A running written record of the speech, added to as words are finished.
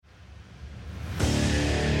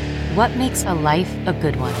What makes a life a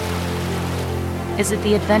good one? Is it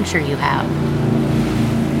the adventure you have?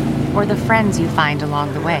 Or the friends you find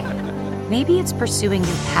along the way? Maybe it's pursuing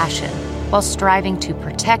your passion while striving to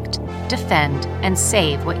protect, defend, and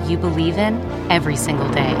save what you believe in every single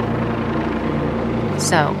day.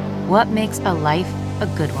 So, what makes a life a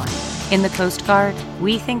good one? In the Coast Guard,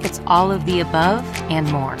 we think it's all of the above and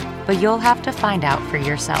more, but you'll have to find out for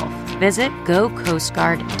yourself. Visit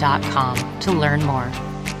gocoastguard.com to learn more.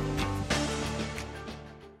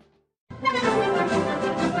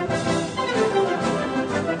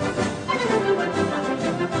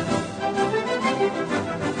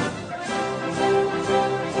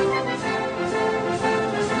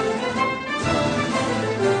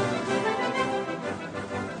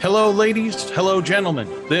 Hello, ladies. Hello, gentlemen.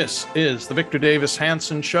 This is the Victor Davis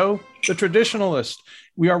Hanson Show, The Traditionalist.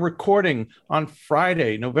 We are recording on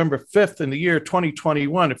Friday, November 5th in the year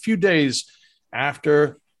 2021, a few days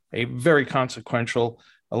after a very consequential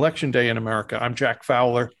election day in America. I'm Jack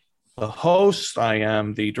Fowler, the host. I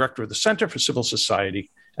am the director of the Center for Civil Society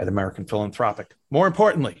at American Philanthropic. More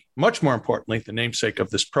importantly, much more importantly, the namesake of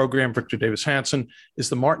this program, Victor Davis Hanson, is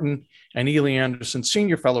the Martin and Ely Anderson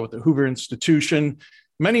Senior Fellow at the Hoover Institution.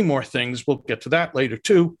 Many more things. We'll get to that later,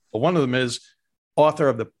 too. But one of them is author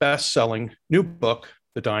of the best-selling new book,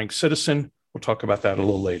 The Dying Citizen. We'll talk about that a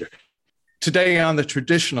little later. Today on The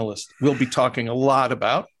Traditionalist, we'll be talking a lot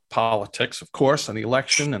about politics, of course, and the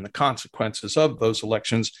election and the consequences of those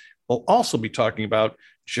elections. We'll also be talking about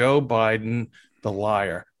Joe Biden, the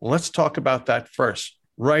liar. Let's talk about that first,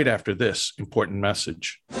 right after this important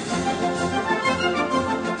message.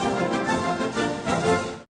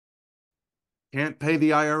 Can't pay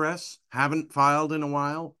the IRS? Haven't filed in a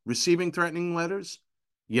while? Receiving threatening letters?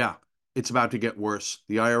 Yeah, it's about to get worse.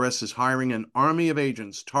 The IRS is hiring an army of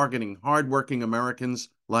agents targeting hardworking Americans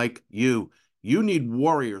like you. You need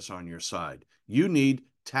warriors on your side. You need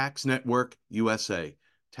Tax Network USA.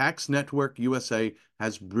 Tax Network USA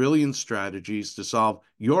has brilliant strategies to solve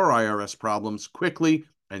your IRS problems quickly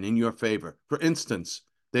and in your favor. For instance,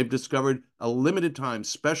 they've discovered a limited-time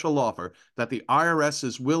special offer that the IRS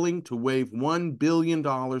is willing to waive $1 billion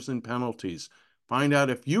in penalties. Find out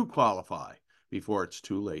if you qualify before it's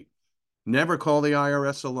too late. Never call the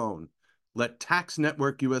IRS alone. Let Tax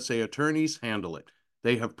Network USA attorneys handle it.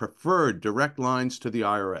 They have preferred direct lines to the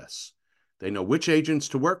IRS. They know which agents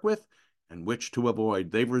to work with and which to avoid.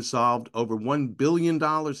 They've resolved over $1 billion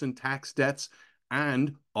in tax debts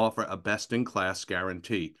and offer a best-in-class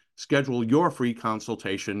guarantee. Schedule your free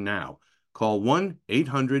consultation now. Call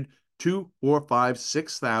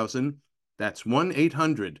 1-800-245-6000. That's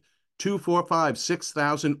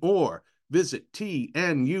 1-800-245-6000 or visit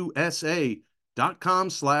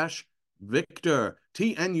tnusa.com/Victor.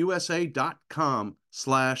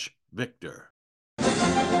 tnusa.com/Victor.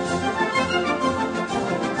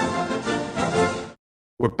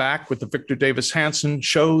 We're back with the Victor Davis Hanson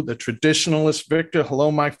Show, The Traditionalist. Victor,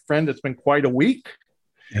 hello, my friend. It's been quite a week.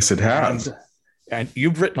 Yes, it has. And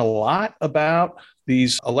you've written a lot about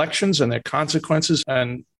these elections and their consequences,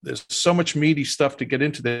 and there's so much meaty stuff to get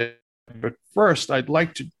into there. But first, I'd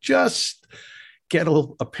like to just get a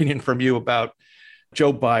little opinion from you about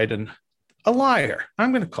Joe Biden, a liar.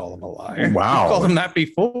 I'm going to call him a liar. Wow. You called him that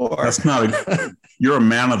before. That's not you're a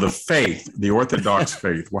man of the faith, the Orthodox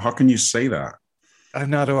faith. Well, how can you say that? I'm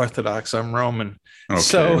not Orthodox. I'm Roman. Okay.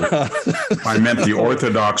 So I meant the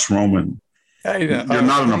Orthodox Roman. You're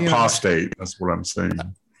not an apostate. That's what I'm saying.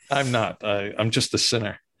 I'm not. I'm just a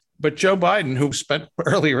sinner. But Joe Biden, who spent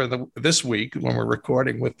earlier this week when we're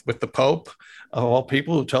recording with the Pope, of all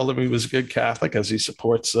people, who told him he was a good Catholic as he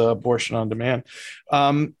supports abortion on demand,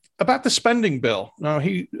 about the spending bill. Now,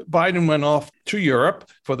 Biden went off to Europe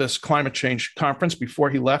for this climate change conference. Before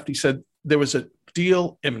he left, he said there was a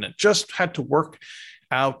deal imminent, just had to work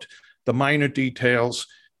out the minor details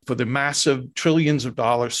for the massive trillions of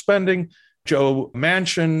dollars spending. Joe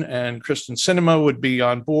Manchin and Kristen Sinema would be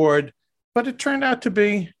on board, but it turned out to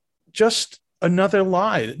be just another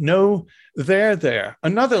lie. No, they're there.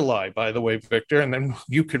 Another lie, by the way, Victor, and then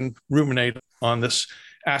you can ruminate on this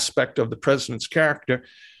aspect of the president's character.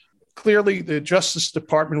 Clearly, the Justice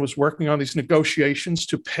Department was working on these negotiations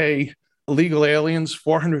to pay illegal aliens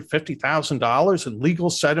 $450,000 in legal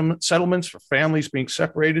settlements for families being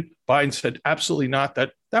separated. Biden said absolutely not,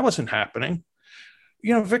 that wasn't happening.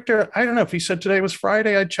 You know, Victor, I don't know if he said today was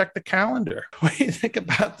Friday, I'd check the calendar. What do you think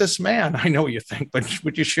about this man? I know what you think, but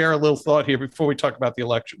would you share a little thought here before we talk about the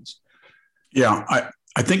elections? Yeah,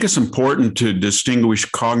 I think it's important to distinguish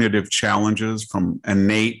cognitive challenges from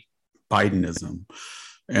innate Bidenism.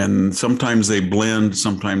 And sometimes they blend,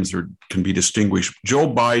 sometimes they can be distinguished. Joe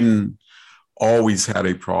Biden always had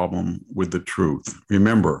a problem with the truth.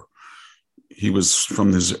 Remember, he was,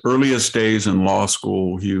 from his earliest days in law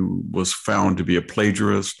school, he was found to be a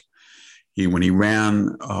plagiarist. When he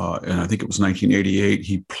ran, and I think it was 1988,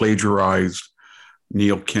 he plagiarized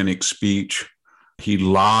Neil Kinnock's speech. He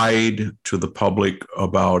lied to the public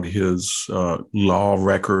about his law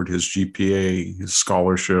record, his GPA, his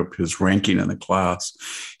scholarship, his ranking in the class.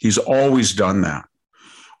 He's always done that,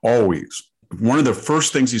 always. One of the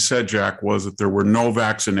first things he said, Jack, was that there were no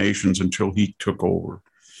vaccinations until he took over.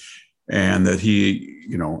 And that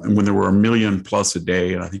and when there were 1 million plus a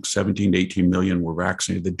day, and I think 17 to 18 million were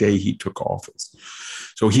vaccinated the day he took office.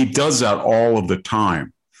 So he does that all of the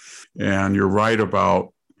time. And you're right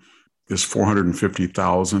about this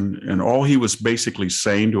 450,000. And all he was basically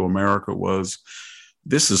saying to America was,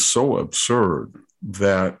 this is so absurd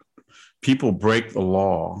that people break the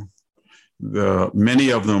law.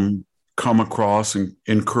 Many of them come across and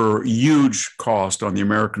incur huge cost on the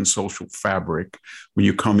American social fabric when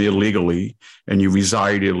you come illegally and you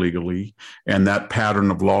reside illegally, and that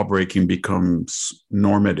pattern of law breaking becomes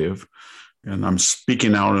normative. And I'm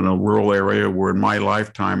speaking out in a rural area where in my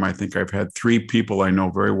lifetime, I think I've had 3 people I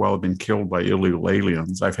know very well have been killed by illegal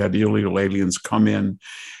aliens. I've had illegal aliens come in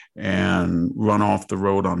and run off the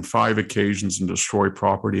road on 5 occasions and destroy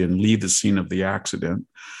property and leave the scene of the accident.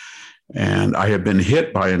 And I had been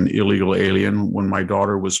hit by an illegal alien when my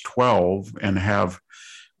daughter was 12 and have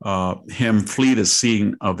him flee the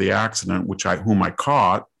scene of the accident, whom I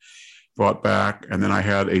caught, brought back. And then I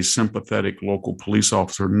had a sympathetic local police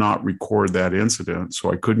officer not record that incident.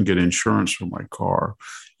 So I couldn't get insurance for my car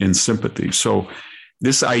in sympathy. So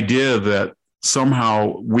this idea that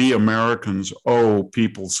somehow we Americans owe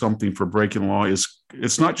people something for breaking the law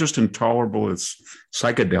it's not just intolerable, it's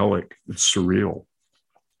psychedelic, it's surreal.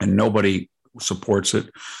 And nobody supports it.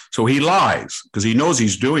 So he lies because he knows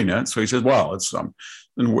he's doing it. So he says, well, it's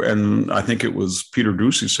and I think it was Peter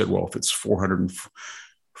Ducey said, well, if it's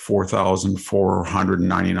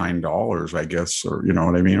 $404,499, I guess, or you know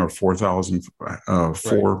what I mean, or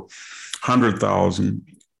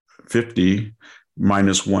 400,050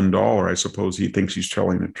 minus $1, I suppose he thinks he's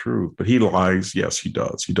telling the truth. But he lies. Yes, he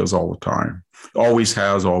does. He does all the time. Always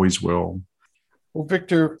has, always will. Well,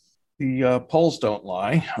 Victor, the polls don't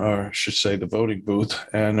lie, or I should say the voting booth,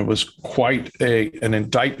 and it was quite an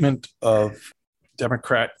indictment of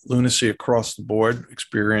Democrat lunacy across the board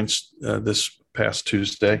experienced this past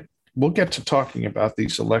Tuesday. We'll get to talking about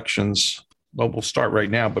these elections. Well, we'll start right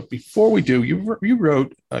now. But before we do, you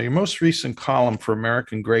wrote your most recent column for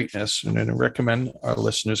American Greatness, and I recommend our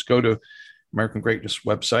listeners go to American Greatness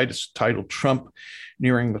website. It's titled Trump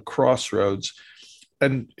Nearing the Crossroads.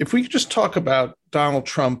 And if we could just talk about Donald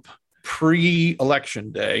Trump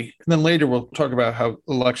pre-election day, and then later we'll talk about how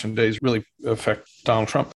election days really affect Donald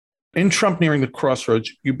Trump. In Trump Nearing the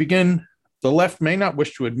Crossroads, you begin, the left may not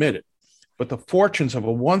wish to admit it, but the fortunes of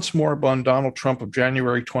a once moribund Donald Trump of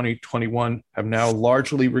January 2021 have now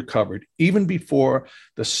largely recovered, even before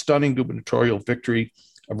the stunning gubernatorial victory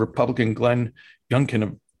of Republican Glenn Youngkin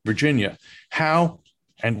of Virginia. How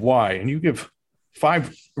and why? And you give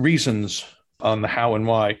 5 reasons on the how and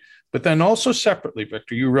why. But then also separately,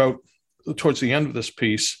 Victor, you wrote towards the end of this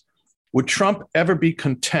piece, would Trump ever be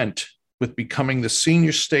content with becoming the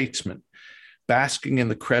senior statesman, basking in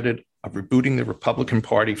the credit of rebooting the Republican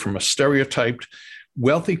Party from a stereotyped,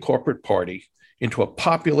 wealthy corporate party into a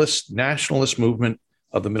populist, nationalist movement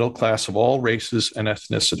of the middle class of all races and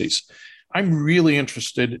ethnicities? I'm really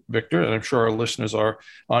interested, Victor, and I'm sure our listeners are,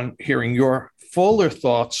 on hearing your fuller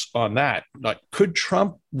thoughts on that. Like, could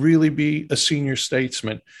Trump really be a senior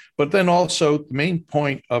statesman? But then also the main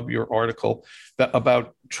point of your article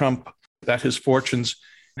about Trump, that his fortunes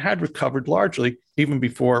had recovered largely even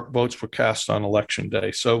before votes were cast on election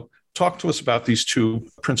day. So talk to us about these 2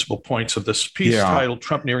 principal points of this piece titled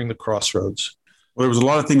Trump Nearing the Crossroads. Well, there was a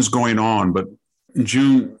lot of things going on, but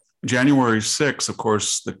January 6th, of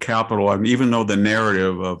course, the Capitol, I mean, even though the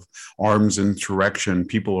narrative of arms insurrection,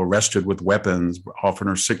 people arrested with weapons, often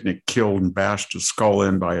are Sicknick killed and bashed his skull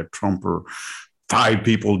in by a Trumper, 5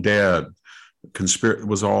 people dead, conspiracy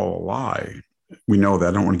was all a lie. We know that.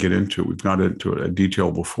 I don't want to get into it. We've got into it in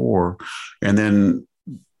detail before. And then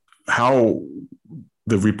how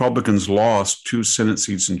the Republicans lost 2 Senate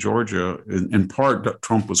seats in Georgia. In part,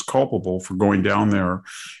 Trump was culpable for going down there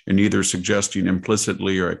and either suggesting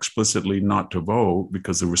implicitly or explicitly not to vote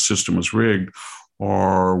because the system was rigged,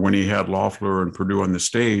 or when he had Loeffler and Perdue on the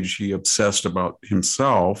stage, he obsessed about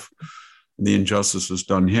himself, the injustices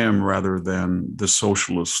done him, rather than the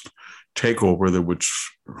socialist takeover that which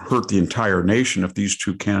hurt the entire nation if these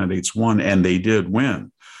 2 candidates won, and they did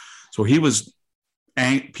win. So he was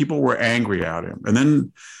people were angry at him. And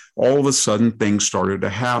then all of a sudden, things started to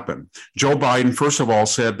happen. Joe Biden, first of all,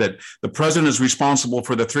 said that the president is responsible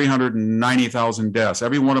for the 390,000 deaths.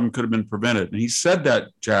 Every one of them could have been prevented. And he said that,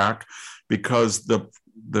 Jack, because the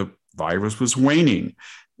virus was waning.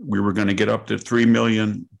 We were going to get up to 3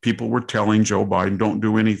 million. People were telling Joe Biden, don't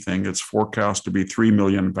do anything. It's forecast to be 3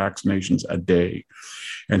 million vaccinations a day.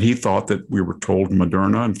 And he thought that we were told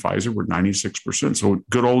Moderna and Pfizer were 96%. So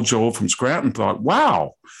good old Joe from Scranton thought,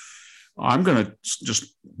 wow, I'm going to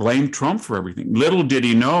just blame Trump for everything. Little did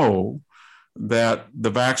he know that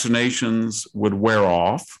the vaccinations would wear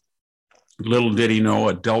off. Little did he know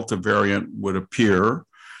a Delta variant would appear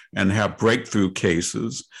and have breakthrough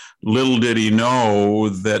cases. Little did he know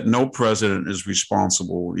that no president is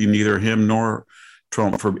responsible, neither him nor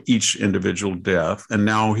Trump, for each individual death. And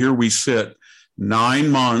now here we sit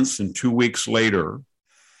 9 months and 2 weeks later,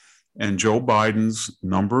 and Joe Biden's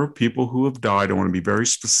number of people who have died, I want to be very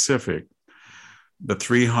specific, the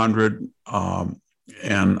 300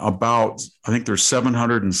 and about, I think there's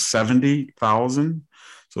 770,000.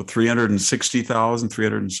 So 360,000,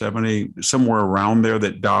 370, somewhere around there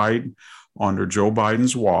that died under Joe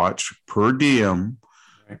Biden's watch per diem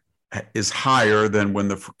is higher than when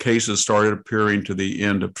the cases started appearing to the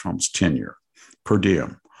end of Trump's tenure per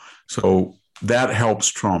diem. So that helps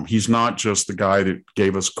Trump. He's not just the guy that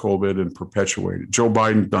gave us COVID and perpetuated. Joe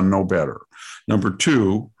Biden done no better. Number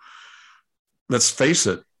two, let's face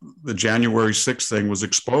it, the January 6th thing was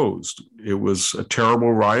exposed. It was a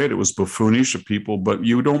terrible riot. It was buffoonish of people, but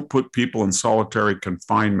you don't put people in solitary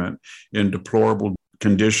confinement in deplorable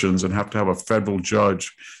conditions and have to have a federal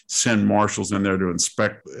judge send marshals in there to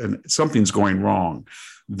inspect, and something's going wrong.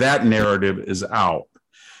 That narrative is out.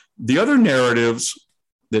 The other narratives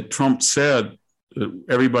that Trump said,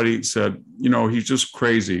 everybody said, he's just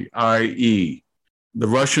crazy, i.e., the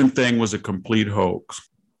Russian thing was a complete hoax.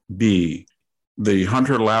 B, the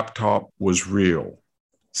Hunter laptop was real.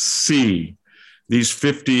 C, these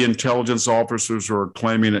 50 intelligence officers who are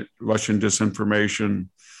claiming that Russian disinformation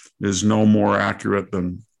is no more accurate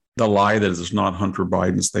than the lie that it's not Hunter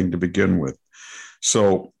Biden's thing to begin with.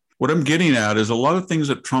 So what I'm getting at is a lot of things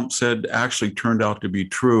that Trump said actually turned out to be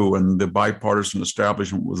true, and the bipartisan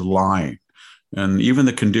establishment was lying. And even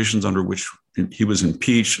the conditions under which he was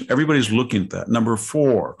impeached, everybody's looking at that. Number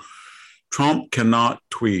four, Trump cannot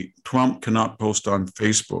tweet. Trump cannot post on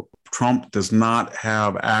Facebook. Trump does not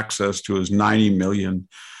have access to his 90 million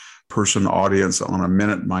person audience on a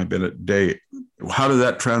minute-by-minute day. How does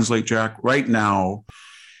that translate, Jack? Right now,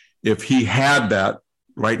 if he had that,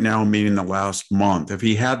 right now meaning the last month, if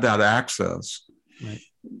he had that access, right,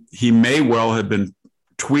 he may well have been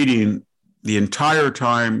tweeting the entire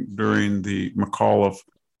time during the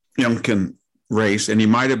McAuliffe-Youngkin race, and he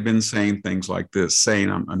might have been saying things like this, saying,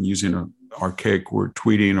 I'm using an archaic word,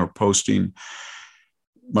 tweeting or posting,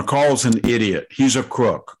 McCall's an idiot. He's a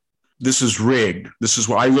crook. This is rigged. This is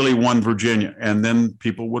why I really won Virginia. And then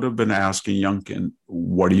people would have been asking Youngkin,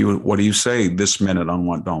 what do you say this minute on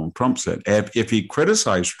what Donald Trump said? If he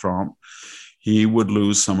criticized Trump, he would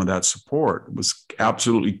lose some of that support. It was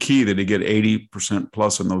absolutely key that he get 80%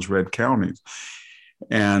 plus in those red counties.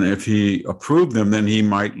 And if he approved them, then he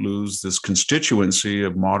might lose this constituency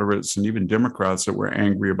of moderates and even Democrats that were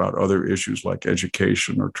angry about other issues like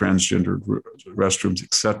education or transgendered restrooms,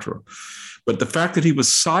 et cetera. But the fact that he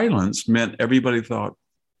was silenced meant everybody thought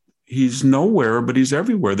he's nowhere, but he's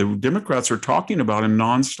everywhere. The Democrats are talking about him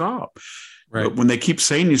nonstop. Right. But when they keep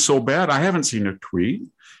saying he's so bad, I haven't seen a tweet.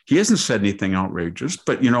 He hasn't said anything outrageous.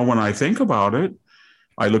 But, when I think about it,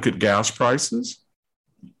 I look at gas prices.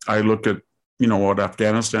 I look at what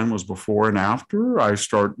Afghanistan was before and after. I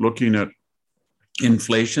start looking at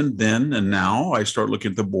inflation then and now. I start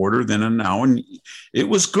looking at the border then and now. And it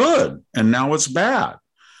was good. And now it's bad.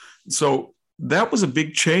 So that was a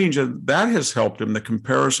big change. And that has helped him. The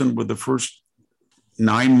comparison with the first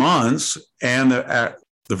 9 months and the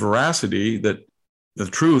veracity, that the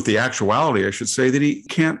truth, the actuality, I should say, that he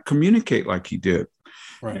can't communicate like he did.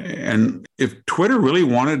 Right. And if Twitter really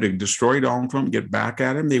wanted to destroy Donald Trump, get back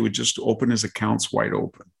at him, they would just open his accounts wide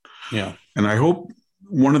open. Yeah. And I hope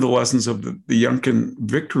one of the lessons of the Youngkin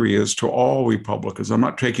victory is to all Republicans. I'm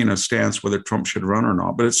not taking a stance whether Trump should run or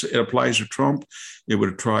not, but it applies to Trump. It would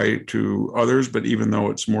apply to others, but even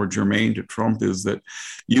though it's more germane to Trump, is that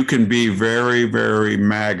you can be very, very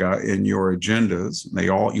MAGA in your agendas.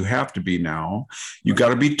 You have to be now. You got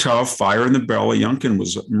to be tough, fire in the belly. Youngkin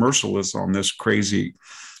was merciless on this crazy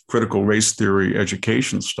critical race theory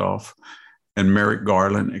education stuff and Merrick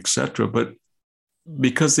Garland, et cetera. But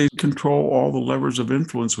because they control all the levers of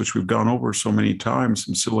influence, which we've gone over so many times,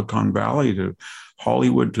 from Silicon Valley to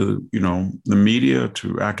Hollywood to, the media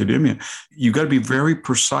to academia. You got to be very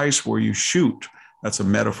precise where you shoot. That's a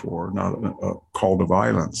metaphor, not a call to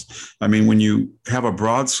violence. I mean, when you have a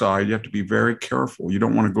broadside, you have to be very careful. You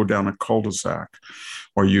don't want to go down a cul-de-sac,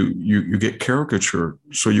 or you get caricature.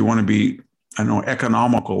 So you want to be,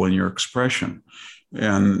 economical in your expression.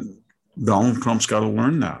 And Donald Trump's got to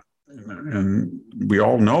learn that. And we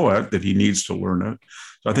all know that he needs to learn it.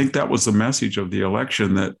 So I think that was the message of the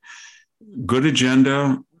election, that good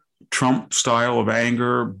agenda, Trump style of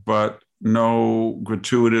anger, but no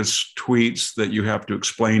gratuitous tweets that you have to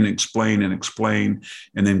explain,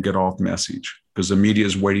 and then get off message, because the media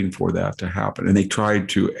is waiting for that to happen. And they tried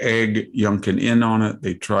to egg Youngkin in on it.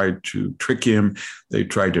 They tried to trick him. They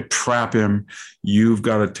tried to trap him. You've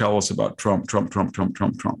got to tell us about Trump.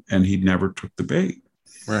 And he never took the bait.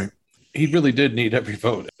 Right. He really did need every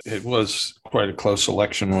vote. It was quite a close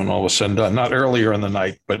election when all was said and done. Not earlier in the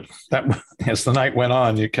night, but that as the night went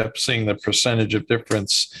on, you kept seeing the percentage of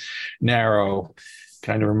difference narrow.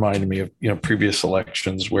 Kind of reminded me of previous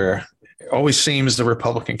elections, where it always seems the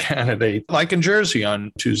Republican candidate, like in Jersey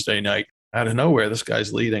on Tuesday night, out of nowhere, this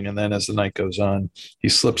guy's leading. And then as the night goes on, he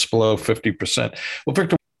slips below 50%. Well,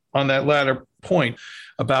 Victor, on that latter point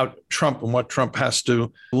about Trump and what Trump has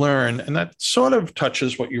to learn, and that sort of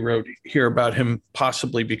touches what you wrote here about him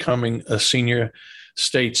possibly becoming a senior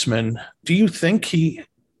statesman. Do you think he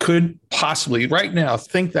could possibly right now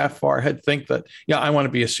think that far ahead, think that, I want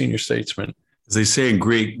to be a senior statesman? As they say in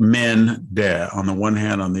Greek, men de, on the one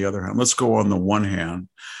hand, on the other hand. Let's go on the one hand.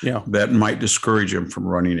 Yeah. That might discourage him from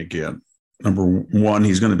running again. Number one,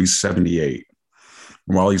 he's going to be 78.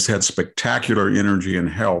 While he's had spectacular energy and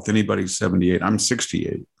health, anybody 78, I'm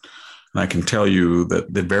 68. And I can tell you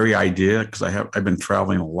that the very idea, because I've been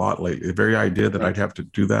traveling a lot lately, the very idea that I'd have to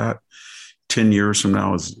do that 10 years from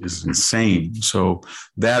now is insane. So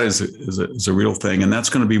that is a real thing. And that's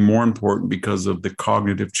going to be more important because of the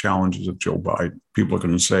cognitive challenges of Joe Biden. People are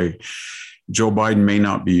going to say, Joe Biden may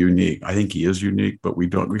not be unique. I think he is unique, but we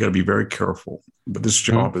got to be very careful. But this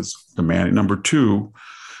job is demanding. Number two,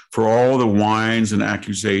 for all the whines and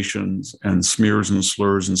accusations and smears and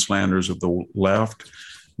slurs and slanders of the left,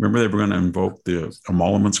 remember they were going to invoke the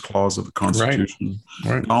emoluments clause of the Constitution?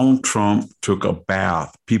 Right. Donald Trump took a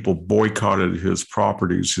bath. People boycotted his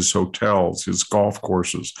properties, his hotels, his golf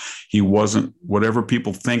courses. He wasn't, whatever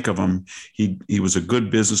people think of him, he was a good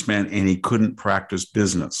businessman, and he couldn't practice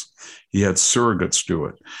business. He had surrogates do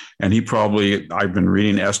it. And I've been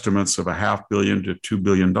reading estimates of $500 million to $2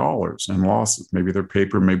 billion in losses. Maybe they're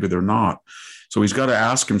paper, maybe they're not. So he's got to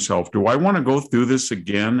ask himself, do I want to go through this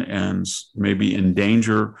again and maybe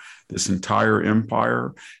endanger this entire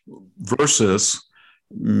empire? Versus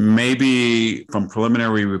maybe, from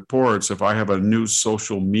preliminary reports, if I have a new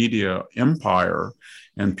social media empire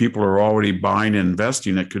and people are already buying and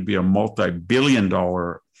investing, it could be a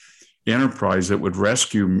multi-billion-dollar enterprise that would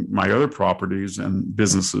rescue my other properties and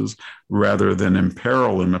businesses rather than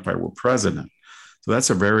imperil them if I were president. So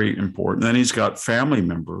that's a very important. Then he's got family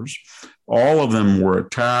members. All of them were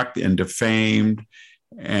attacked and defamed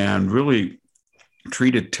and really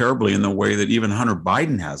treated terribly in the way that even Hunter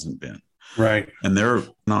Biden hasn't been. Right. And they're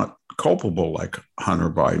not culpable like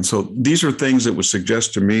Hunter Biden. So these are things that would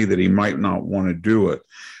suggest to me that he might not want to do it.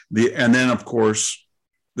 And then, of course,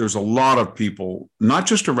 there's a lot of people, not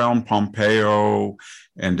just around Pompeo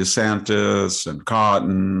and DeSantis and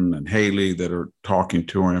Cotton and Haley, that are talking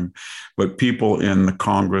to him, but people in the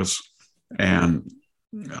Congress, and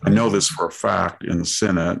I know this for a fact, in the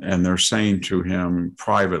Senate, and they're saying to him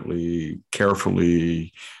privately,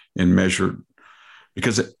 carefully, and measured,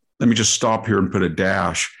 because let me just stop here and put a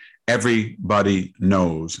dash. Everybody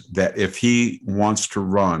knows that if he wants to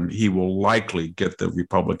run, he will likely get the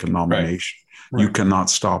Republican nomination. Right. You cannot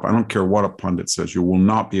stop. I don't care what a pundit says. You will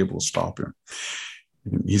not be able to stop him.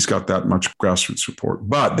 He's got that much grassroots support.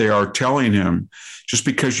 But they are telling him, just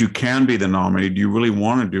because you can be the nominee, do you really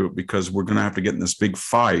want to do it? Because we're going to have to get in this big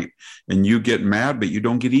fight, and you get mad, but you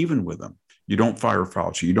don't get even with them. You don't fire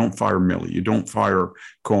Fauci. You don't fire Milley. You don't fire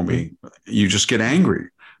Comey. You just get angry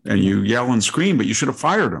and you yell and scream, but you should have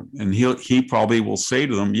fired him. And he probably will say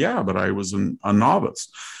to them, yeah, but I was a novice.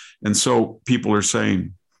 And so people are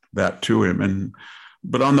saying that to him.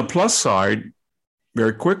 But on the plus side,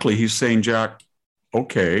 very quickly, he's saying, Jack,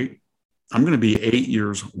 okay, I'm going to be 8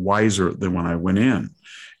 years wiser than when I went in.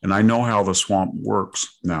 And I know how the swamp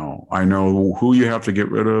works now. I know who you have to get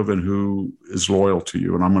rid of and who is loyal to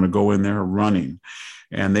you. And I'm going to go in there running.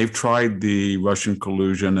 And they've tried the Russian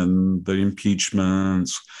collusion and the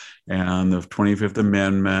impeachments and the 25th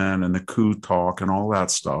Amendment and the coup talk and all that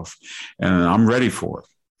stuff. And I'm ready for it.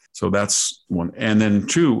 So that's one. And then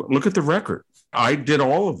two, look at the record. I did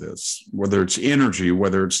all of this, whether it's energy,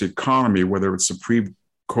 whether it's the economy, whether it's the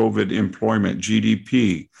pre-COVID employment,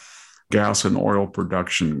 GDP, gas and oil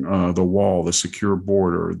production, the wall, the secure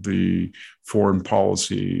border, the foreign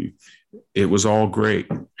policy. It was all great.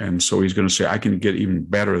 And so he's going to say, I can get even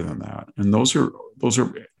better than that. And those are,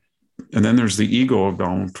 and then there's the ego of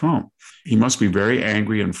Donald Trump. He must be very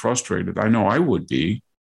angry and frustrated. I know I would be,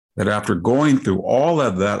 that after going through all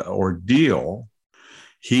of that ordeal,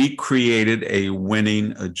 he created a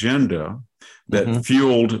winning agenda that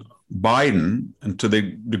fueled Biden. And to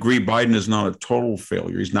the degree Biden is not a total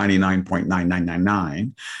failure, he's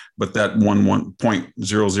 99.9999, but that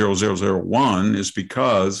 1.00001 is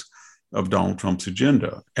because of Donald Trump's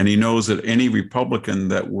agenda. And he knows that any Republican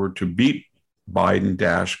that were to beat Biden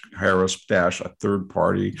Harris a third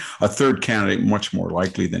party, a third candidate, much more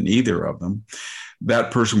likely than either of them,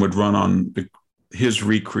 that person would run on his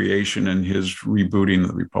recreation and his rebooting of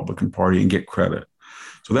the Republican Party and get credit.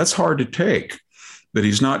 So that's hard to take, that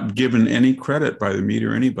he's not given any credit by the media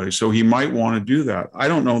or anybody. So he might want to do that. I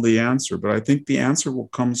don't know the answer, but I think the answer will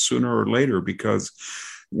come sooner or later, because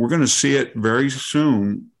we're going to see it very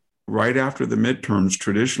soon. Right after the midterms,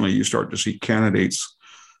 traditionally, you start to see candidates,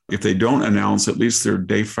 if they don't announce, at least they're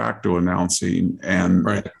de facto announcing. And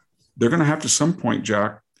they're going to have to some point,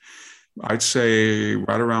 Jack, I'd say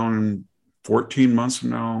right around 14 months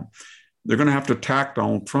from now, they're going to have to attack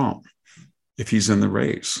Donald Trump if he's in the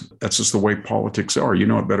race. That's just the way politics are. You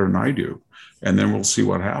know it better than I do. And then we'll see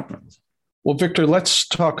what happens. Well, Victor, let's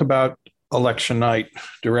talk about election night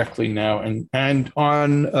directly now. And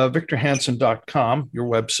on victorhansen.com, your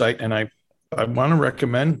website, and I want to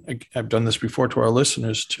recommend, I've done this before to our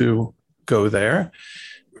listeners, to go there,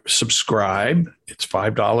 subscribe. It's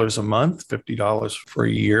 $5 a month, $50 for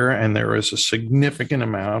a year. And there is a significant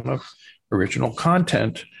amount of original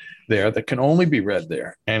content there that can only be read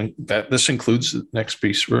there. And that this includes the next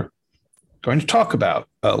piece we're going to talk about,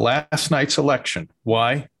 last night's election,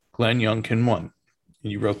 why Glenn Youngkin won.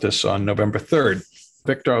 You wrote this on November 3rd.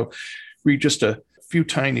 Victor, I'll read just a few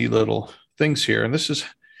tiny little things here. And this is,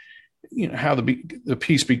 how the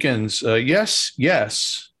piece begins. Yes,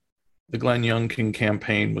 the Glenn Youngkin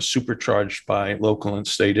campaign was supercharged by local and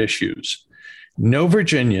state issues. No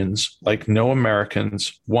Virginians, like no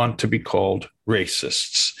Americans, want to be called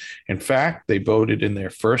racists. In fact, they voted in their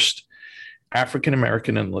first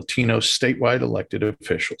African-American and Latino statewide elected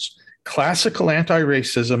officials. Classical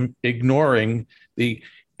anti-racism ignoring the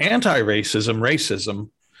racism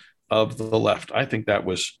of the left. I think that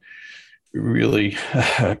was really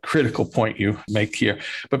a critical point you make here.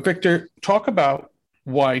 But Victor, talk about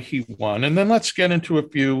why he won. And then let's get into a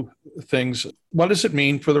few things. What does it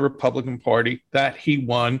mean for the Republican Party that he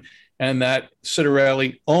won, and that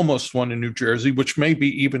Citarelli almost won in New Jersey, which may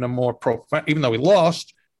be even a more profound, even though he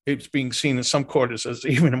lost, it's being seen in some quarters as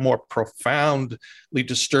even a more profoundly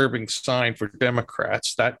disturbing sign for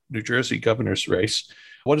Democrats, that New Jersey governor's race.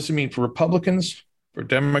 What does it mean for Republicans, for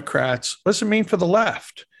Democrats? What does it mean for the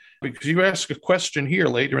left? Because you ask a question here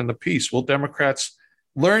later in the piece, will Democrats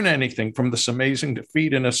learn anything from this amazing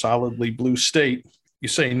defeat in a solidly blue state? You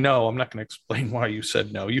say no. I'm not going to explain why you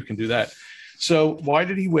said no. You can do that. So why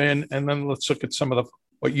did he win? And then let's look at some of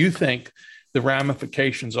what you think the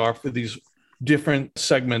ramifications are for these different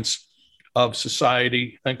segments of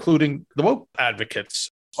society, including the woke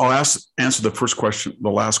advocates. I'll answer the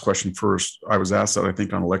last question first. I was asked that, I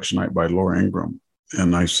think, on election night by Laura Ingraham.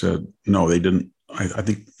 And I said, no, they didn't. I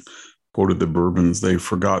think, quoted the Bourbons, they've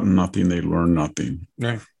forgotten nothing, they learned nothing.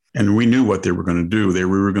 Right. And we knew what they were going to do. We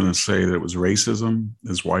were going to say that it was racism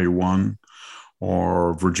is why he won,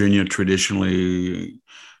 or Virginia traditionally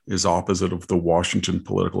is opposite of the Washington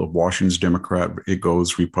political. If Washington's Democrat, it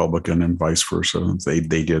goes Republican, and vice versa. They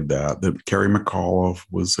did that. That Kerry McAuliffe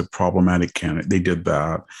was a problematic candidate. They did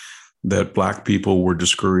that. That Black people were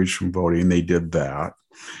discouraged from voting. They did that.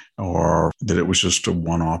 Or that it was just a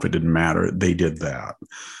one-off. It didn't matter. They did that.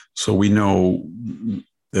 So we know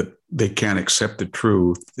that they can't accept the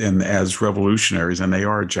truth. And as revolutionaries, and they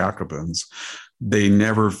are Jacobins, they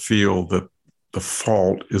never feel that the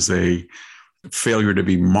fault is a failure to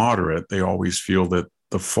be moderate. They always feel that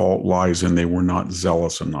the fault lies in they were not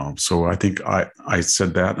zealous enough. So I think I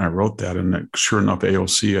said that, and I wrote that. And sure enough,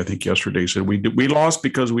 AOC, I think yesterday, said we lost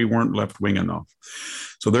because we weren't left-wing enough.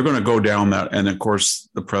 So they're going to go down that. And of course,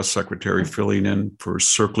 the press secretary filling in for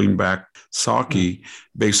circling back, Psaki,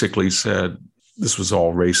 basically said this was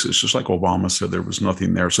all racist, just like Obama said there was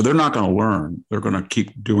nothing there. So they're not going to learn. They're going to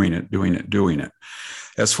keep doing it.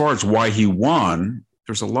 As far as why he won,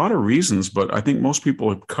 there's a lot of reasons, but I think most people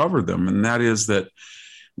have covered them. And that is that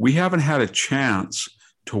we haven't had a chance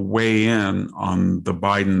to weigh in on the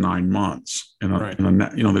Biden 9 months.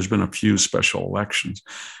 There's been a few special elections.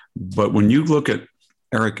 But when you look at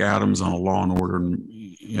Eric Adams on a Law and Order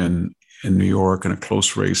in New York and a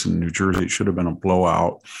close race in New Jersey, it should have been a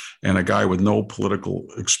blowout, and a guy with no political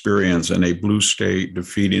experience in a blue state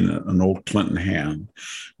defeating an old Clinton hand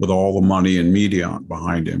with all the money and media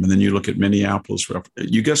behind him. And then you look at Minneapolis,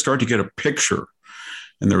 you start to get a picture.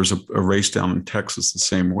 And there was a race down in Texas the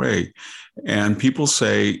same way. And people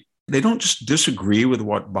say they don't just disagree with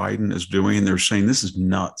what Biden is doing. They're saying this is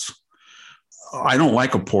nuts. I don't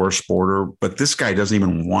like a porous border, but this guy doesn't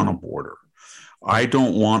even want a border. I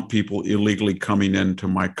don't want people illegally coming into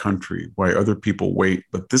my country while other people wait,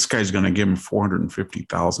 but this guy's going to give him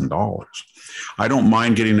 $450,000. I don't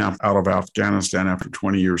mind getting out of Afghanistan after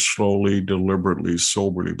 20 years slowly, deliberately,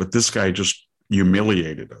 soberly, but this guy just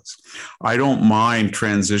humiliated us. I don't mind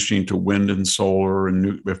transitioning to wind and solar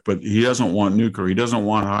but he doesn't want nuclear. He doesn't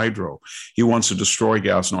want hydro. He wants to destroy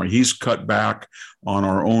gas and oil. He's cut back on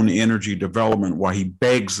our own energy development while he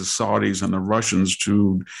begs the Saudis and the Russians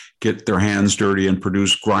to get their hands dirty and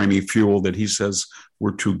produce grimy fuel that he says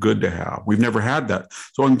we're too good to have. We've never had that.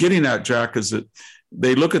 So I'm getting at, Jack, is that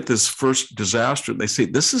they look at this first disaster. They say,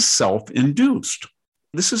 this is self-induced.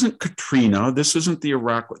 This isn't Katrina. This isn't the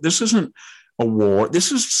Iraq. This isn't a war.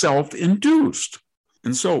 This is self-induced.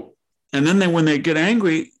 And then when they get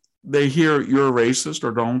angry, they hear you're a racist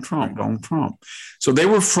or Donald Trump. So they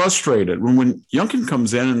were frustrated when Youngkin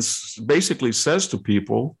comes in and basically says to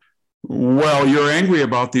people, well, you're angry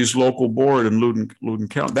about these local board in Loudoun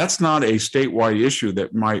County. That's not a statewide issue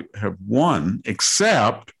that might have won,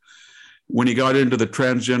 except when he got into the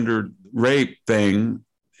transgender rape thing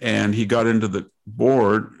and he got into the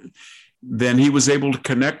board, then he was able to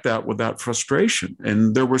connect that with that frustration.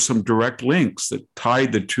 And there were some direct links that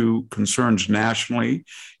tied the two concerns nationally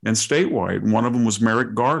and statewide. And one of them was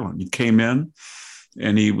Merrick Garland. He came in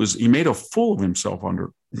and he made a fool of himself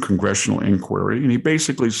under congressional inquiry. And he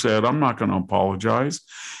basically said, I'm not going to apologize.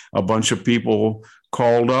 A bunch of people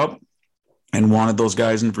called up and wanted those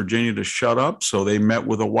guys in Virginia to shut up. So they met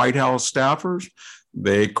with the White House staffers.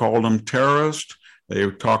 They called them terrorists. They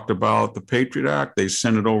talked about the Patriot Act. They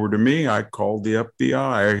sent it over to me. I called the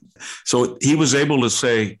FBI. So he was able to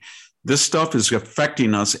say, this stuff is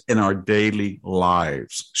affecting us in our daily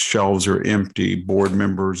lives. Shelves are empty, board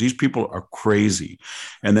members, these people are crazy.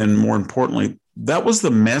 And then more importantly, that was the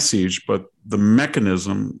message, but the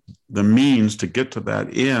mechanism, the means to get to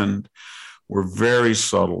that end were very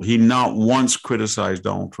subtle. He not once criticized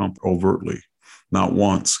Donald Trump overtly. Not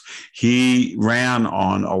once. He ran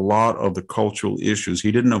on a lot of the cultural issues.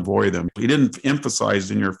 He didn't avoid them. He didn't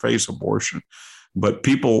emphasize in your face abortion, but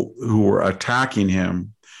people who were attacking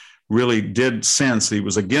him really did sense he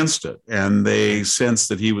was against it. And they sensed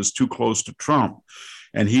that he was too close to Trump.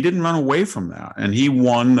 And he didn't run away from that. And he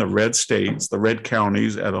won the red states, the red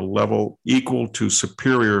counties at a level equal to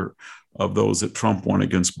superior of those that Trump won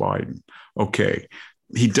against Biden. Okay.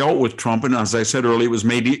 He dealt with Trump, and as I said earlier, it was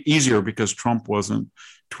made easier because Trump wasn't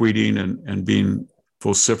tweeting and being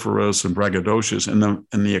vociferous and braggadocious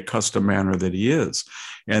in the accustomed manner that he is.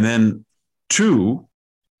 And then, two,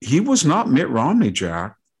 he was not Mitt Romney,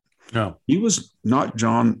 Jack. No. He was not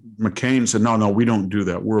John McCain said, no, we don't do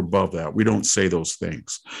that. We're above that. We don't say those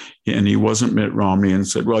things. And he wasn't Mitt Romney and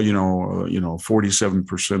said, well,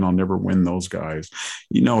 47%, I'll never win those guys.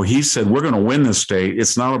 He said, we're going to win the state.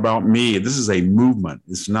 It's not about me. This is a movement.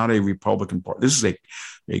 It's not a Republican party. This is a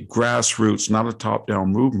grassroots, not a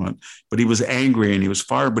top-down movement. But he was angry and he was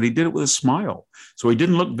fired, but he did it with a smile. So he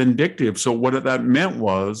didn't look vindictive. So what that meant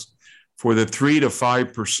was, for the 3 to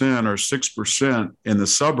 5% or 6% in the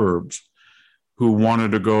suburbs who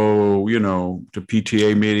wanted to go, to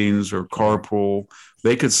PTA meetings or carpool,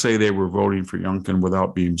 they could say they were voting for Youngkin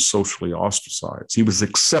without being socially ostracized. He was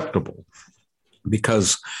acceptable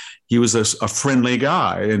because he was a friendly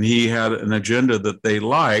guy and he had an agenda that they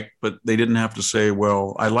liked, but they didn't have to say,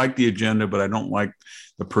 well, I like the agenda, but I don't like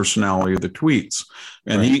the personality of the tweets.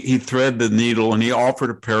 And right. He threaded the needle and he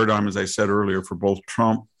offered a paradigm, as I said earlier, for both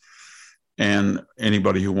Trump and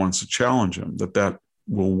anybody who wants to challenge him, that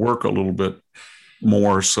will work a little bit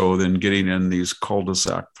more so than getting in these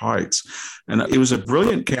cul-de-sac fights. And it was a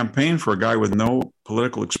brilliant campaign for a guy with no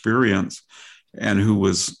political experience and who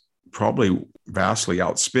was probably vastly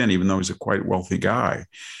outspent, even though he's a quite wealthy guy.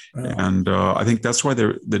 Wow. And I think that's why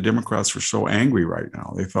the Democrats are so angry right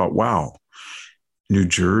now. They thought, wow, New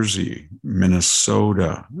Jersey,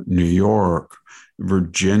 Minnesota, New York,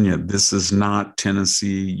 Virginia. This is not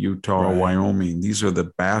Tennessee, Utah, Right. Wyoming. These are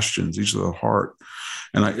the bastions. These are the heart.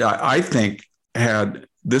 And I think had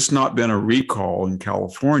this not been a recall in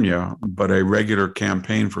California, but a regular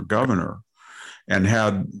campaign for governor, and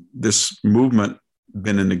had this movement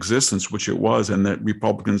been in existence, which it was, and that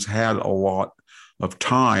Republicans had a lot of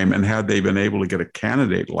time, and had they been able to get a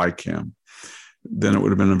candidate like him, then it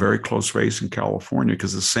would have been a very close race in California,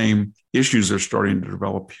 because the same issues are starting to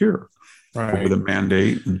develop here over the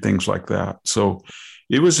mandate and things like that. So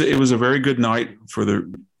it was a very good night for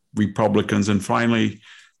the Republicans. And finally,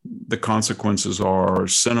 the consequences are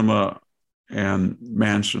Sinema and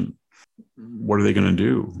Manchin. What are they going to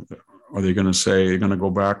do? Are they going to say they're going to go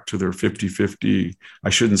back to their 50-50, I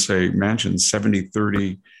shouldn't say Manchin,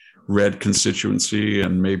 70-30 red constituency,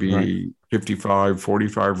 and maybe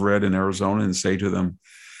 55-45 red in Arizona, and say to them,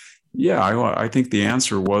 yeah, I think the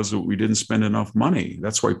answer was that we didn't spend enough money.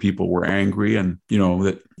 That's why people were angry. And,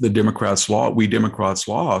 that we Democrats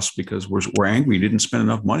lost because we're angry. We didn't spend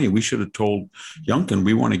enough money. We should have told Youngkin,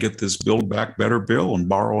 we want to get this Build Back Better bill and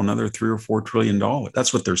borrow another $3 or $4 trillion.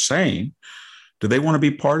 That's what they're saying. Do they want to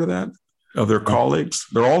be part of that, of their colleagues?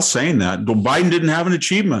 They're all saying that. Biden didn't have an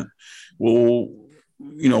achievement. Well,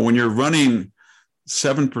 when you're running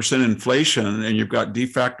 7% inflation and you've got de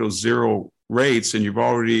facto zero rates, and you've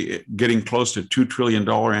already getting close to $2 trillion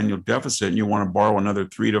annual deficit, and you want to borrow another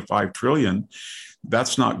 $3 to $5 trillion,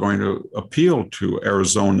 that's not going to appeal to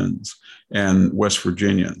Arizonans and West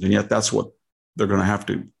Virginians. And yet that's what they're going to have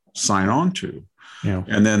to sign on to. Yeah.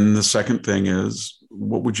 And then the second thing is,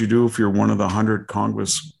 what would you do if you're one of the 100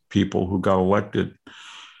 Congress people who got elected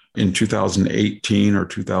in 2018 or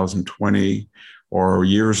 2020 or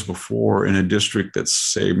years before in a district that's,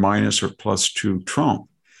 say, minus or plus 2 Trump?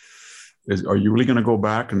 Are you really going to go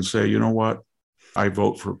back and say, you know what, I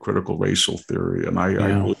vote for critical racial theory and I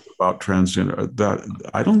believe about transgender? That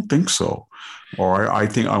I don't think so. Or I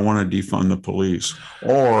think I want to defund the police.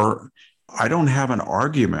 Or I don't have an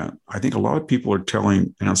argument. I think a lot of people are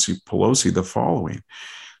telling Nancy Pelosi the following.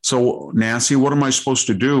 So, Nancy, what am I supposed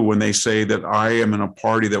to do when they say that I am in a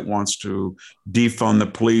party that wants to defund the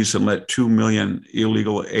police and let 2 million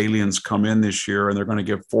illegal aliens come in this year, and they're going to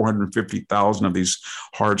give 450,000 of these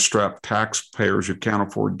hard-strapped taxpayers who can't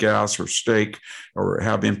afford gas or steak or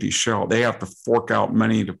have empty shell? They have to fork out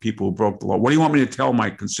money to people who broke the law. What do you want me to tell my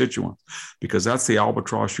constituents? Because that's the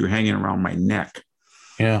albatross you're hanging around my neck.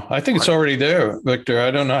 Yeah, I think it's already there, Victor. I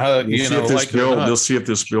don't know how We'll see if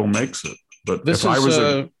this bill makes it. But if I was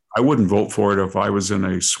I wouldn't vote for it if I was in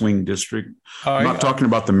a swing district. I'm not talking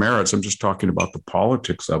about the merits. I'm just talking about the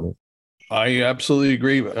politics of it. I absolutely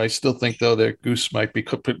agree. I still think, though, that goose might be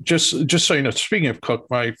cooked. But just so you know, speaking of Cook,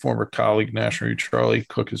 my former colleague, National Charlie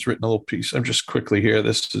Cook, has written a little piece. I'm just quickly here.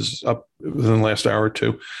 This is up within the last hour or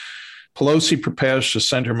two. Pelosi prepares to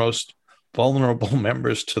send her most vulnerable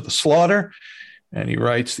members to the slaughter. And he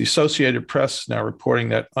writes, the Associated Press is now reporting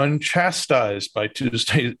that unchastised by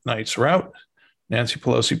Tuesday night's rout, Nancy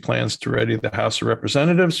Pelosi plans to ready the House of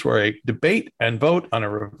Representatives for a debate and vote on a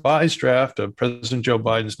revised draft of President Joe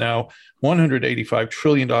Biden's now $185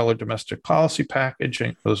 trillion domestic policy package.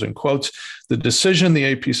 And those in quotes, the decision,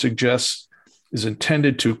 the AP suggests, is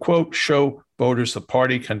intended to, quote, show voters the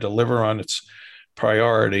party can deliver on its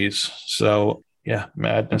priorities. So, yeah,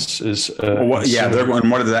 madness is. What is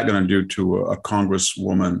that going to do to a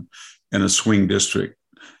congresswoman in a swing district?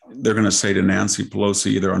 They're going to say to Nancy Pelosi,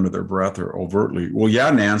 either under their breath or overtly, well, yeah,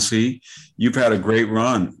 Nancy, you've had a great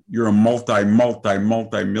run. You're a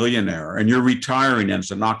multi-millionaire, and you're retiring as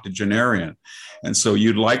an octogenarian. And so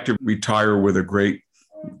you'd like to retire with a great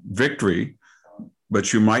victory,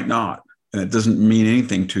 but you might not. And it doesn't mean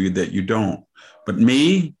anything to you that you don't. But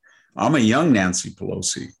me, I'm a young Nancy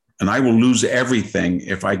Pelosi. And I will lose everything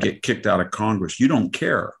if I get kicked out of Congress. You don't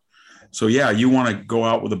care. So, yeah, you want to go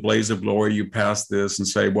out with a blaze of glory. You pass this and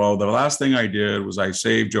say, well, the last thing I did was I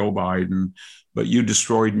saved Joe Biden, but you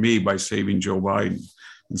destroyed me by saving Joe Biden.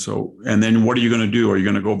 And then what are you going to do? Are you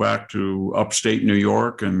going to go back to upstate New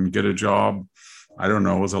York and get a job, I don't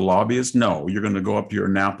know, as a lobbyist? No, you're going to go up to your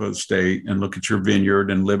Napa estate and look at your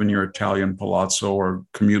vineyard and live in your Italian palazzo or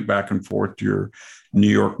commute back and forth to your New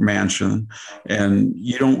York mansion, and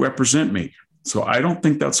you don't represent me. So I don't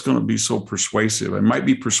think that's going to be so persuasive. It might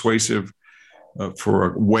be persuasive for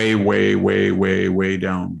a way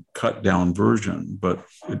down, cut down version, but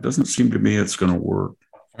it doesn't seem to me it's going to work.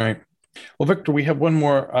 All right. Well, Victor, we have one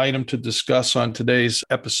more item to discuss on today's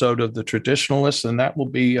episode of The Traditionalist, and that will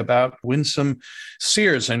be about Winsome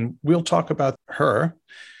Sears. And we'll talk about her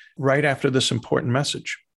right after this important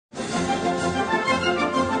message.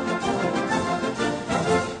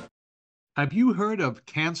 Have you heard of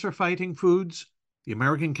cancer-fighting foods? The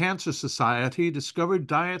American Cancer Society discovered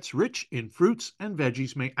diets rich in fruits and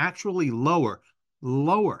veggies may actually lower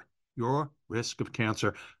your risk of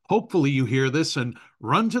cancer. Hopefully you hear this and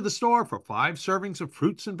run to the store for 5 servings of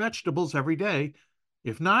fruits and vegetables every day.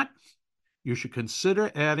 If not, you should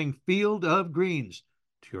consider adding Field of Greens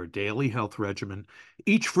to your daily health regimen.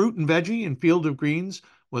 Each fruit and veggie in Field of Greens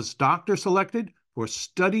was doctor selected for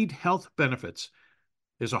studied health benefits.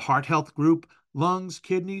 There's a heart health group, lungs,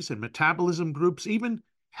 kidneys, and metabolism groups, even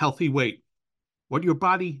healthy weight. What your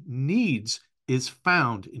body needs is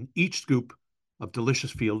found in each scoop of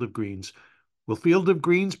delicious Field of Greens. Will Field of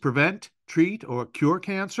Greens prevent, treat, or cure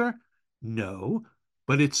cancer? No,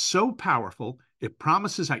 but it's so powerful, it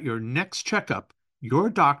promises at your next checkup, your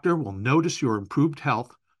doctor will notice your improved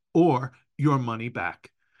health or your money back.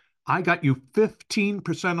 I got you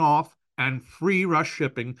 15% off and free rush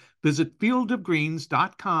shipping. Visit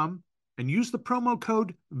fieldofgreens.com and use the promo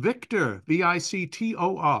code VICTOR,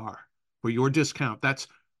 VICTOR, for your discount. That's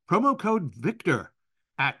promo code VICTOR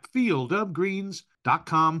at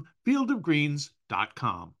fieldofgreens.com,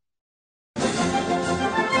 fieldofgreens.com.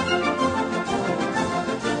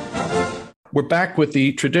 We're back with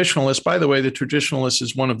the Traditionalist. By the way, the Traditionalist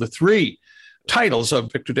is one of the 3 titles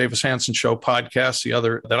of Victor Davis Hanson Show podcast. The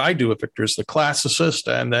other that I do with Victor is The Classicist,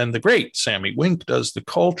 and then the great Sammy Wink does The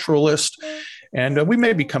Culturalist. And we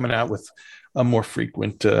may be coming out with more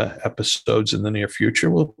frequent episodes in the near future.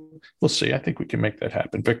 We'll see. I think we can make that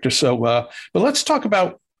happen, Victor. So, but let's talk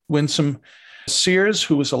about Winsome Sears,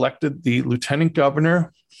 who was elected the lieutenant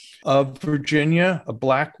governor of Virginia, a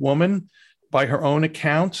Black woman. By her own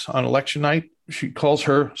account, on election night, she calls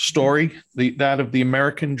her story that of the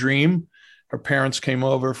American dream. Her parents came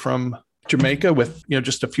over from Jamaica with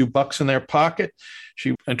just a few bucks in their pocket.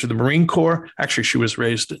 She entered the Marine Corps. Actually, she was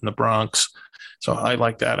raised in the Bronx, so I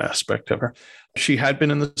like that aspect of her. She had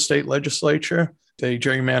been in the state legislature. They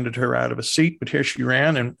gerrymandered her out of a seat, but here she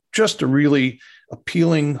ran, and just a really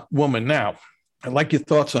appealing woman. Now, I'd like your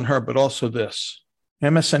thoughts on her, but also this.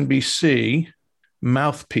 MSNBC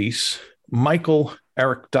mouthpiece Michael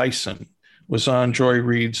Eric Dyson was on Joy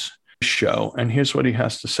Reid's show, and here's what he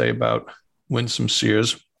has to say about Winsome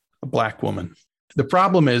Sears, a Black woman. The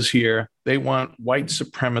problem is here, they want white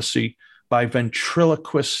supremacy by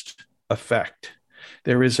ventriloquist effect.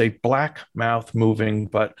 There is a black mouth moving,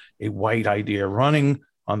 but a white idea running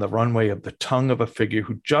on the runway of the tongue of a figure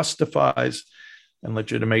who justifies and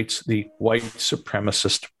legitimates the white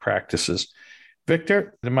supremacist practices.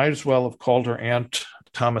 Victor, they might as well have called her Aunt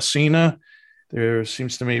Thomasina. There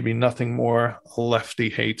seems to me to be nothing more a lefty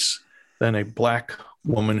hates than a Black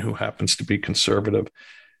woman who happens to be conservative.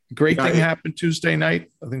 Great thing happened Tuesday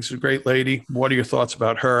night. I think she's a great lady. What are your thoughts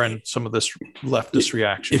about her and some of this leftist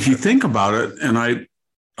reaction? If you think about it, and I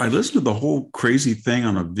listened to the whole crazy thing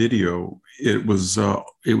on a video, it was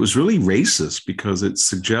really racist because it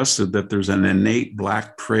suggested that there's an innate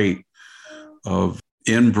Black trait of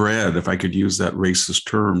inbred, if I could use that racist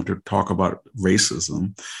term to talk about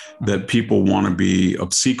racism, that people want to be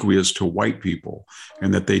obsequious to white people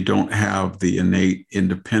and that they don't have the innate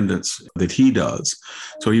independence that he does.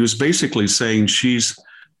 So he was basically saying she's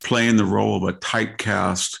playing the role of a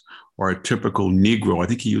typecast or a typical Negro. I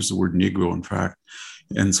think he used the word Negro, in fact.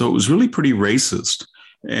 And so it was really pretty racist.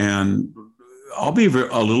 And I'll be a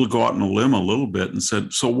little go out on a limb a little bit and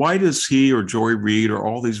said, so why does he or Joy Reid or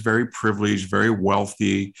all these very privileged, very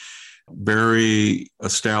wealthy, very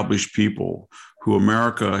established people who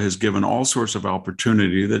America has given all sorts of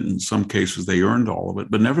opportunity that in some cases they earned all of it,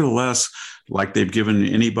 but nevertheless, like they've given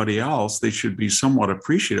anybody else, they should be somewhat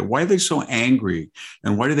appreciated. Why are they so angry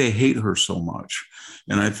and why do they hate her so much?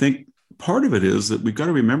 And I think part of it is that we've got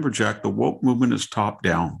to remember, Jack, the woke movement is top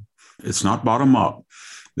down. It's not bottom up.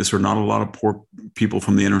 There's not a lot of poor people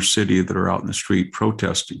from the inner city that are out in the street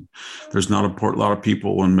protesting. There's not a lot of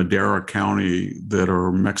people in Madera County that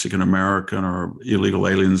are Mexican-American or illegal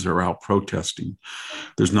aliens that are out protesting.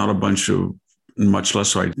 There's not a bunch of, much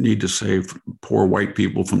less I need to say, poor white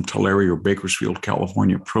people from Tulare or Bakersfield,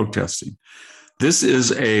 California protesting. This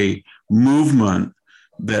is a movement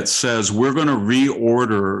that says we're going to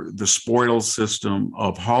reorder the spoil system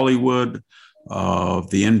of Hollywood, of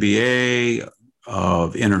the NBA,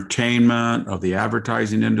 of entertainment, of the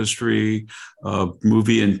advertising industry, of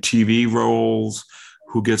movie and TV roles,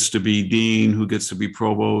 who gets to be dean, who gets to be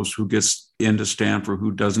provost, who gets into Stanford,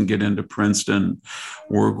 who doesn't get into Princeton.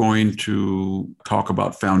 We're going to talk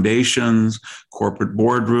about foundations, corporate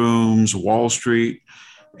boardrooms, Wall Street,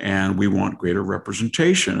 and we want greater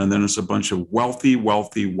representation. And then it's a bunch of wealthy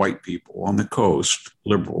white people on the coast,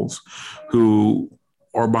 liberals, who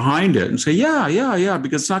are behind it and say, yeah,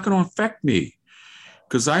 because it's not going to affect me.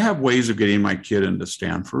 because I have ways of getting my kid into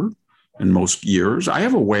Stanford in most years. I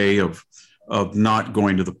have a way of not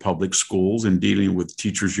going to the public schools and dealing with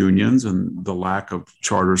teachers' unions and the lack of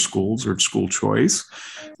charter schools or school choice.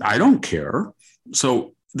 I don't care.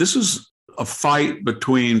 So this is a fight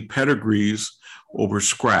between pedigrees over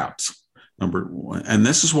scraps, number one. And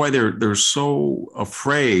this is why they're so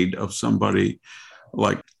afraid of somebody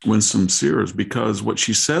like Winsome Sears, because what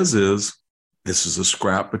she says is, this is a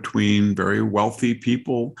scrap between very wealthy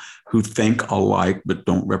people who think alike but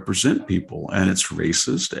don't represent people. And it's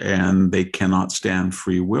racist, and they cannot stand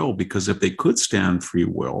free will, because if they could stand free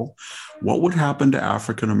will, what would happen to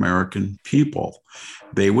African American people?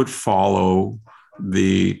 They would follow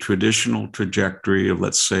the traditional trajectory of,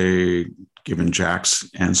 let's say, given Jack's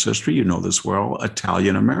ancestry, you know this well,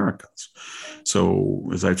 Italian Americans. So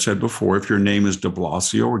as I've said before, if your name is de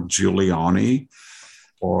Blasio or Giuliani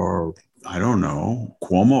or I don't know,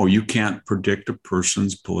 Cuomo, you can't predict a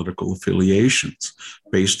person's political affiliations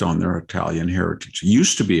based on their Italian heritage. You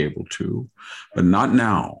used to be able to, but not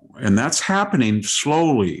now. And that's happening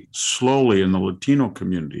slowly in the Latino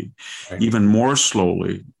community, right. Even more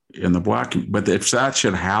slowly in the Black. But if that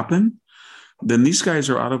should happen, then these guys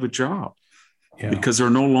are out of a job because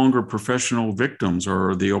they're no longer professional victims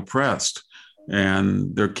or the oppressed.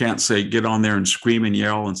 And they can't say, get on there and scream and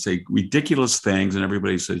yell and say ridiculous things. And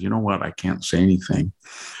everybody says, you know what? I can't say anything.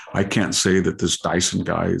 I can't say that this Dyson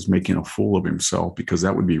guy is making a fool of himself, because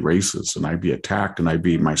that would be racist and I'd be attacked and I'd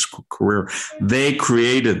be my career. They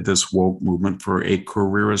created this woke movement for a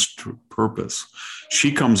careerist purpose.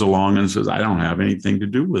 She comes along and says, I don't have anything to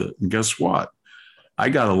do with it. And guess what? I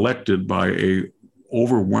got elected by a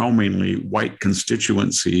overwhelmingly white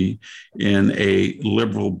constituency in a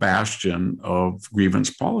liberal bastion of grievance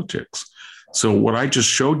politics. So what I just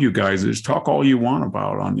showed you guys is talk all you want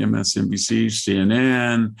about on MSNBC,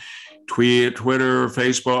 CNN, Twitter,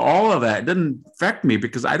 Facebook, all of that. It doesn't affect me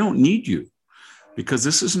because I don't need you, because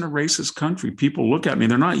this isn't a racist country. People look at me,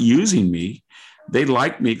 they're not using me. They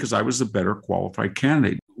like me because I was the better qualified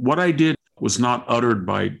candidate. What I did was not uttered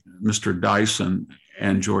by Mr. Dyson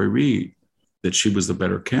and Joy Reid, that she was the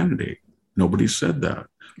better candidate. Nobody said that.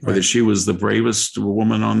 Right. Or that she was the bravest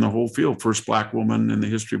woman on the whole field, first Black woman in the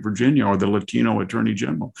history of Virginia, or the Latino attorney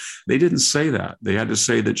general. They didn't say that. They had to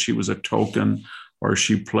say that she was a token, or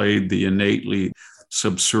she played the innately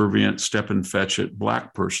subservient, step and fetch it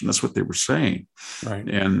Black person. That's what they were saying. Right.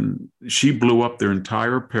 And she blew up their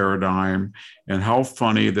entire paradigm. And how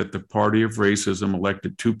funny that the party of racism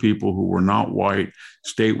elected two people who were not white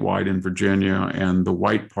statewide in Virginia, and the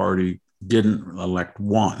white party didn't elect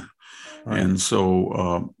one. Right. And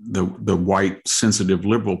so the white sensitive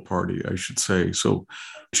liberal party, I should say. So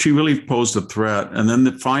she really posed a threat. And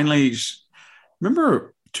then finally,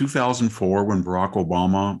 remember 2004 when Barack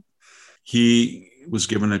Obama, he was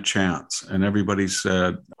given a chance and everybody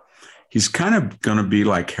said, he's kind of going to be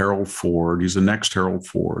like Harold Ford. He's the next Harold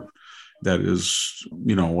Ford. That is,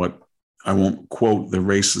 you know what, I won't quote the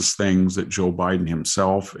racist things that Joe Biden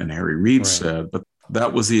himself and Harry Reid said, but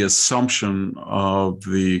that was the assumption of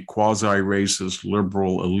the quasi-racist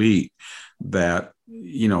liberal elite, that,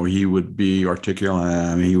 you know, he would be articulate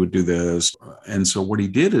and he would do this. And so what he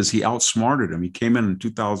did is he outsmarted him. He came in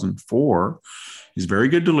 2004. He's very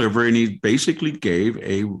good delivery, and he basically gave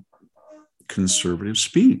a conservative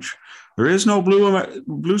speech. There is no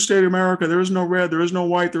blue state of America. There is no red. There is no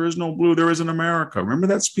white. There is no blue. There is an America. Remember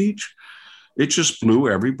that speech? It just blew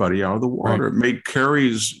everybody out of the water. Right. It made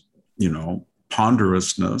Kerry's, you know,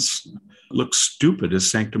 ponderousness look stupid as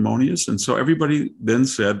sanctimonious. And so everybody then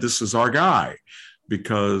said, this is our guy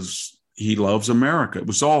because he loves America. It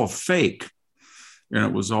was all a fake, and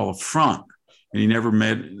it was all a front. And he never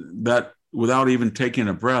made that. Without even taking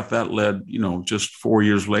a breath, that led, you know, just 4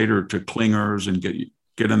 years later to clingers and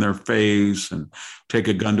get in their face and take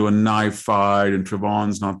a gun to a knife fight. And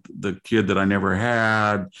Trayvon's not the kid that I never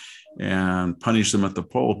had, and punish them at the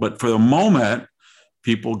polls. But for the moment,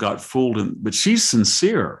 people got fooled. But she's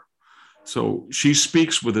sincere. So she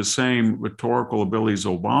speaks with the same rhetorical abilities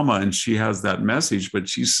as Obama, and she has that message, but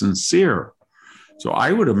she's sincere. So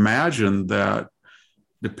I would imagine that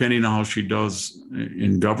depending on how she does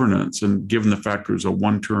in governance, and given the fact there's a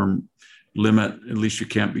one-term limit, at least you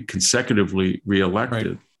can't be consecutively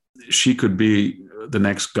reelected, she could be the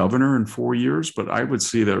next governor in 4 years. But I would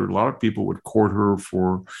see that a lot of people would court her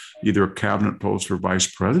for either a cabinet post or vice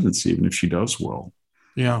presidency, even if she does well.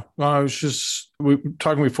 Yeah. Well, we were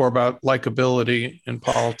talking before about likability in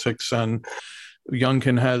politics, and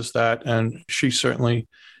Youngkin has that, and she certainly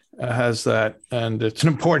has that, and it's an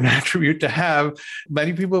important attribute to have.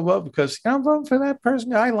 Many people vote because I'm voting for that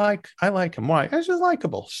person. I like him. Why? It's just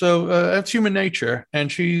likable. So that's human nature,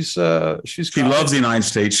 and she loves the United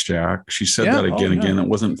States, Jack. She said that again. It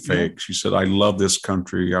wasn't fake. She said, "I love this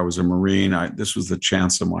country. I was a Marine. This was the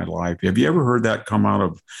chance of my life." Have you ever heard that come out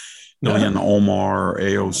of Ilhan Omar or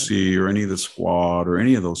AOC or any of the squad or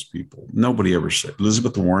any of those people? Nobody ever said.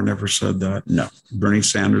 Elizabeth Warren ever said that? No. Bernie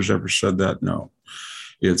Sanders ever said that? No.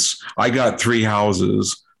 It's, I got 3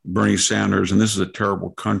 houses, Bernie Sanders, and this is a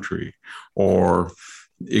terrible country. Or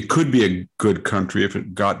it could be a good country if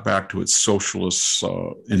it got back to its socialist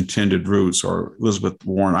intended roots. Or Elizabeth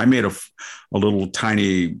Warren, I made a little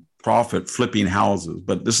tiny profit flipping houses,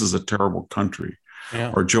 but this is a terrible country.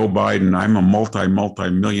 Yeah. Or Joe Biden, I'm a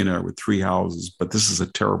multi-millionaire with 3 houses, but this is a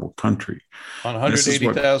terrible country. On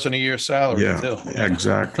 $180,000 a year salary. Yeah,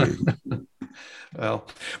 exactly. Well,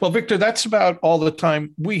 Victor, that's about all the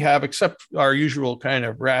time we have, except our usual kind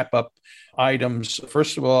of wrap-up items.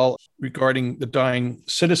 First of all, regarding The Dying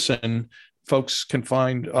Citizen, folks can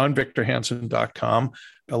find on victorhansen.com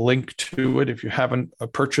a link to it. If you haven't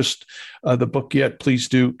purchased the book yet, please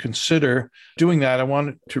do consider doing that. I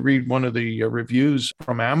wanted to read one of the reviews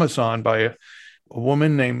from Amazon by a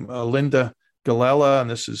woman named Linda Galella, and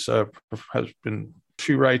this is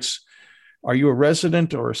she writes, "Are you a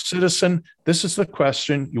resident or a citizen? This is the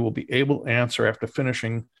question you will be able to answer after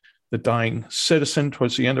finishing The Dying Citizen."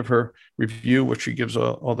 Towards the end of her review, which she gives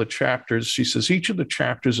all the chapters, she says, "Each of the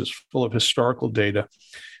chapters is full of historical data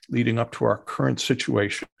leading up to our current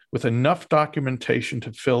situation, with enough documentation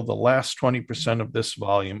to fill the last 20% of this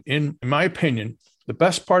volume. In my opinion, the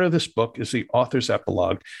best part of this book is the author's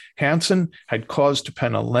epilogue. Hansen had cause to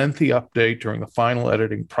pen a lengthy update during the final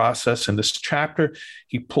editing process. In this chapter,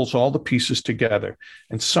 he pulls all the pieces together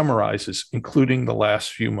and summarizes, including the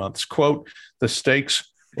last few months. Quote, the stakes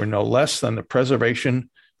were no less than the preservation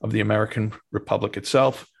of the American Republic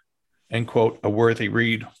itself. End quote, a worthy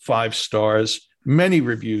read, 5 stars, many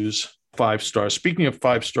reviews, 5 stars. Speaking of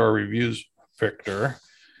 5-star reviews, Victor,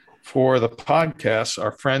 for the podcast,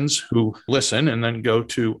 our friends who listen and then go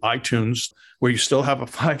to iTunes, where you still have a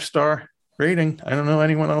 5-star rating. I don't know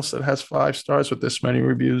anyone else that has 5 stars with this many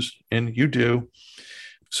reviews, and you do.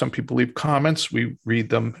 Some people leave comments. We read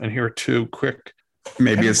them, and here are 2 quick.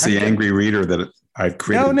 Maybe it's the angry reader that I've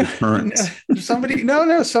created deterrence. Somebody,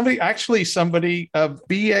 BAMDDS.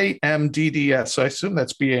 So I assume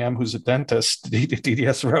that's BAM, who's a dentist.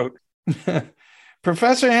 DDS wrote,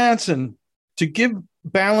 Professor Hansen, to give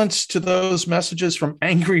balance to those messages from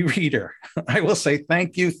angry reader, I will say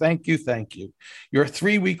thank you, thank you, thank you. Your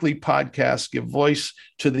 3 weekly podcasts give voice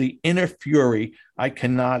to the inner fury I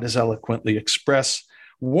cannot as eloquently express.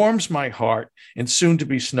 Warms my heart in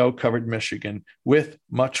soon-to-be snow-covered Michigan. With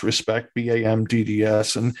much respect, BAM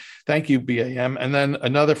DDS. And thank you, BAM. And then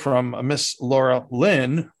another from Miss Laura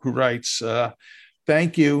Lynn, who writes,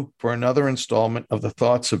 thank you for another installment of the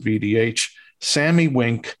Thoughts of VDH. Sammy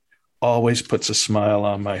Wink always puts a smile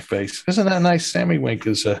on my face. Isn't that nice? Sammy Wink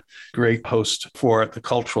is a great host for The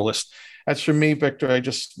Culturalist. As for me, Victor, I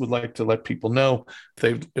just would like to let people know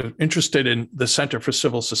if they're interested in the Center for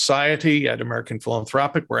Civil Society at American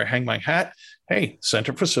Philanthropic, where I hang my hat. Hey,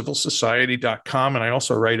 centerforcivilsociety.com. And I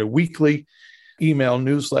also write a weekly email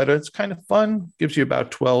newsletter. It's kind of fun, gives you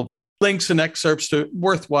about 12 links and excerpts to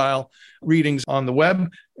worthwhile readings on the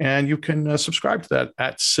web. And you can subscribe to that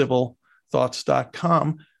at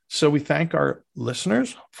civilthoughts.com. So we thank our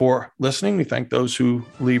listeners for listening. We thank those who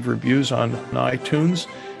leave reviews on iTunes.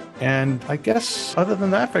 And I guess other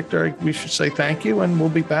than that, Victor, we should say thank you, and we'll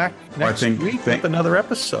be back next week with another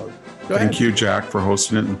episode. Thank you, Jack, for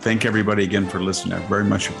hosting it, and thank everybody again for listening. I very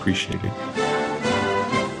much appreciate it.